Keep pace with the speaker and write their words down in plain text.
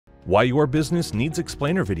Why your business needs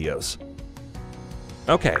explainer videos.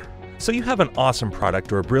 Okay, so you have an awesome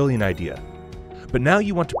product or a brilliant idea, but now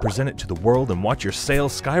you want to present it to the world and watch your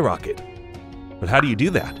sales skyrocket. But how do you do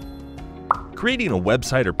that? Creating a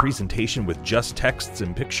website or presentation with just texts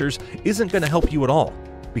and pictures isn't going to help you at all,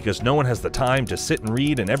 because no one has the time to sit and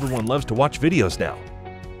read and everyone loves to watch videos now.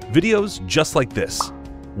 Videos just like this,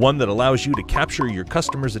 one that allows you to capture your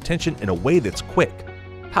customer's attention in a way that's quick,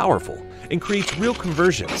 powerful, and creates real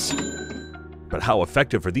conversions. But how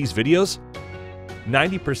effective are these videos?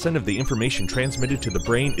 90% of the information transmitted to the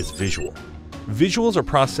brain is visual. Visuals are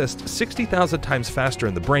processed 60,000 times faster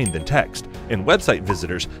in the brain than text, and website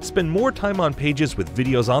visitors spend more time on pages with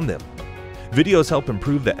videos on them. Videos help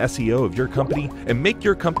improve the SEO of your company and make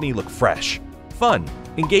your company look fresh, fun,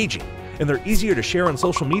 engaging, and they're easier to share on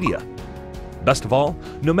social media. Best of all,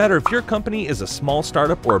 no matter if your company is a small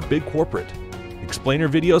startup or a big corporate, explainer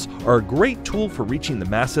videos are a great tool for reaching the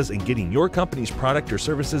masses and getting your company's product or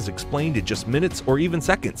services explained in just minutes or even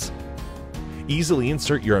seconds. Easily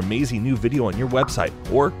insert your amazing new video on your website,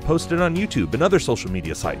 or post it on YouTube and other social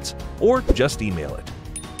media sites, or just email it.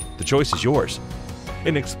 The choice is yours.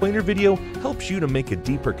 An explainer video helps you to make a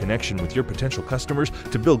deeper connection with your potential customers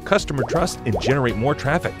to build customer trust and generate more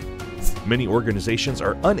traffic. Many organizations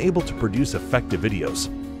are unable to produce effective videos.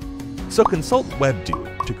 So consult webdew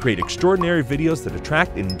to create extraordinary videos that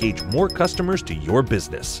attract and engage more customers to your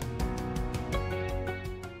business.